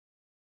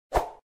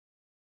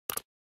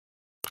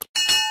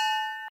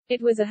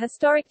It was a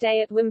historic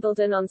day at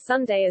Wimbledon on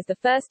Sunday as the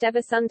first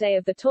ever Sunday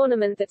of the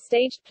tournament that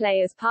staged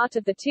play as part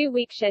of the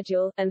two-week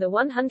schedule, and the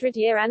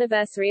 100-year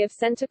anniversary of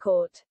centre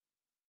court.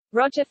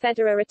 Roger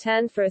Federer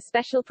returned for a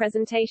special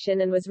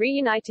presentation and was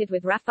reunited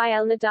with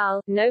Rafael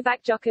Nadal,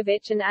 Novak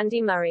Djokovic and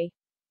Andy Murray.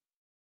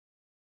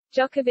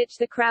 Djokovic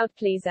the crowd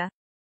pleaser.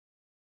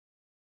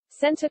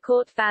 Centre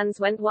court fans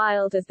went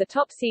wild as the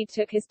top seed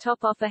took his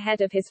top off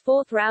ahead of his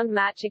fourth-round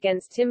match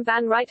against Tim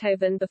van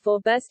Rijthoven before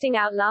bursting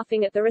out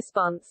laughing at the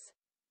response.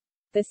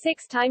 The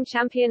six-time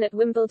champion at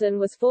Wimbledon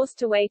was forced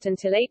to wait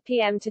until 8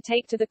 p.m. to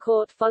take to the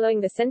court following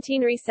the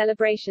centenary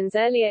celebrations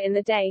earlier in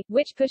the day,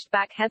 which pushed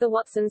back Heather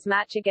Watson's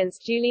match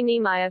against Julie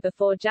Niemeyer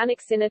before Jannik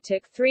Sinner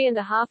took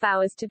 3.5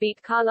 hours to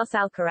beat Carlos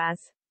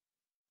Alcaraz.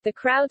 The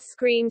crowd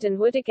screamed and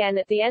would again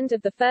at the end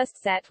of the first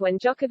set when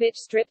Djokovic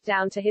stripped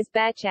down to his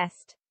bare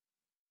chest.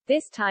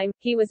 This time,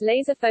 he was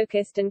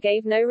laser-focused and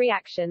gave no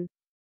reaction.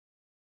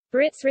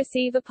 Brits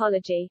receive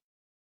apology.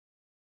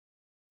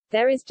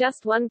 There is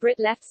just one Brit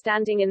left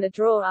standing in the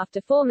draw after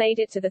four made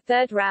it to the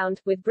third round,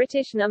 with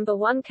British number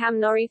 1 Cam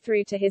Norrie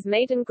through to his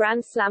maiden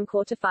Grand Slam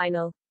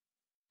quarter-final.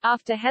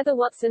 After Heather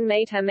Watson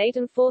made her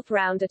maiden fourth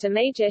round at a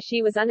major,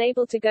 she was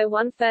unable to go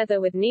one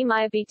further, with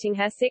Niemeyer beating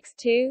her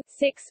 6-2,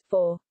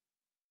 6-4.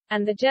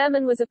 And the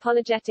German was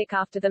apologetic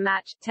after the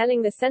match,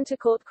 telling the centre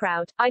court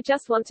crowd, "I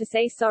just want to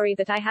say sorry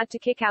that I had to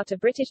kick out a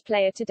British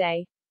player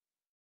today."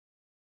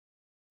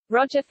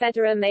 Roger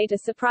Federer made a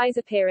surprise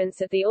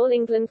appearance at the All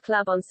England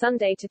Club on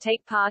Sunday to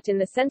take part in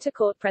the centre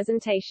court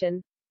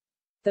presentation.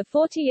 The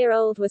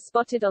 40-year-old was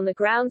spotted on the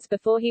grounds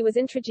before he was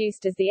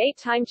introduced as the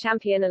 8-time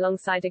champion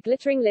alongside a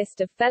glittering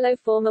list of fellow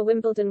former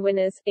Wimbledon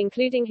winners,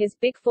 including his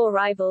Big Four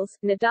rivals,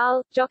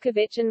 Nadal,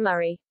 Djokovic and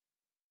Murray.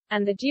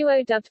 And the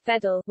duo, dubbed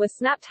Fedel, was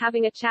snapped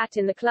having a chat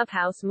in the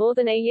clubhouse more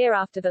than a year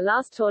after the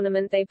last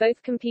tournament they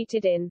both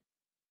competed in.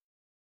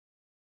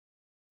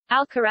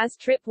 Alcaraz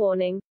trip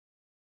warning.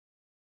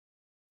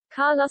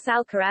 Carlos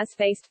Alcaraz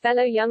faced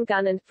fellow young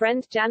gun and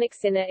friend Jannik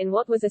Sinner in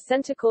what was a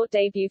centre court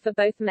debut for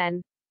both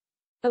men.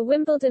 A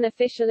Wimbledon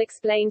official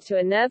explained to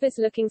a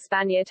nervous-looking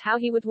Spaniard how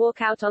he would walk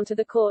out onto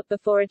the court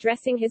before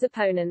addressing his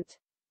opponent.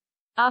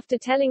 After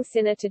telling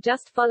Sinner to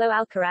just follow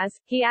Alcaraz,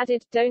 he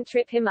added, "Don't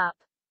trip him up."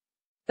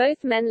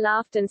 Both men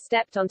laughed and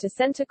stepped onto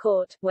centre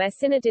court, where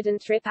Sinner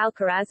didn't trip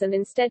Alcaraz and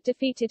instead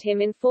defeated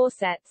him in 4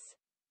 sets.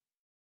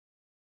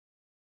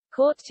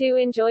 Court 2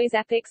 enjoys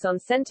epics on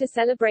centre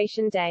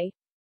celebration day.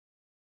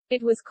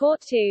 It was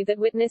Court 2 that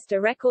witnessed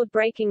a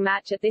record-breaking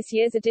match at this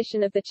year's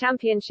edition of the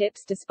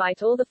championships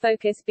despite all the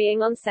focus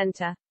being on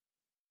centre.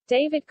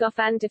 David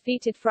Goffin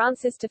defeated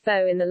Francis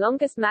Tiafoe in the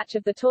longest match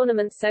of the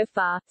tournament so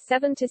far,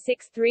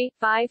 7-6-3,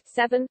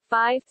 5-7,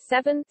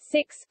 5-7,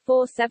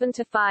 6-4,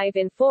 7-5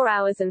 in 4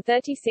 hours and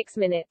 36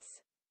 minutes.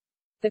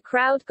 The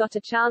crowd got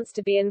a chance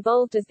to be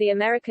involved as the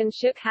American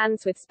shook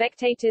hands with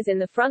spectators in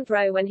the front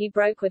row when he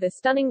broke with a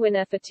stunning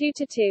winner for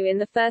 2-2 in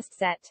the first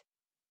set.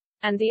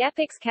 And the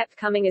epics kept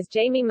coming as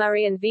Jamie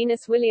Murray and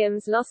Venus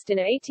Williams lost in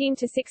a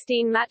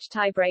 18-16 match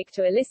tiebreak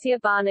to Alicia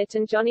Barnett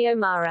and Johnny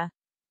O'Mara.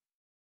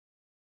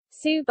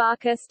 Sue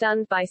Barker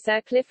stunned by Sir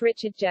Cliff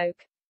Richard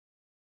joke.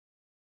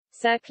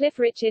 Sir Cliff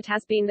Richard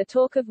has been the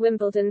talk of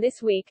Wimbledon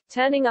this week,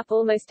 turning up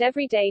almost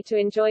every day to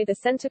enjoy the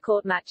centre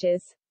court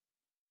matches.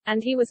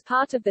 And he was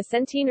part of the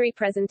centenary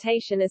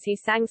presentation as he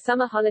sang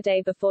Summer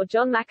Holiday before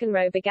John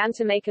McEnroe began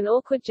to make an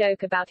awkward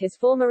joke about his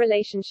former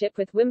relationship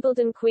with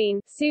Wimbledon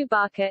queen, Sue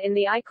Barker, in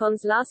the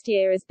Icons last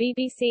year as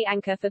BBC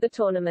anchor for the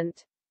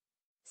tournament.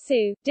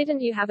 "Sue,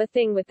 didn't you have a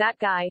thing with that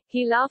guy?"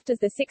 he laughed as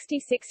the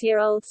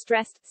 66-year-old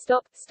stressed,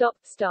 "Stop, stop,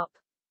 stop.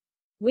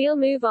 We'll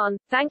move on,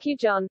 thank you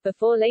John,"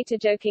 before later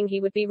joking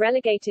he would be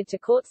relegated to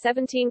Court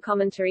 17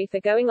 commentary for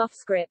going off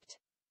script.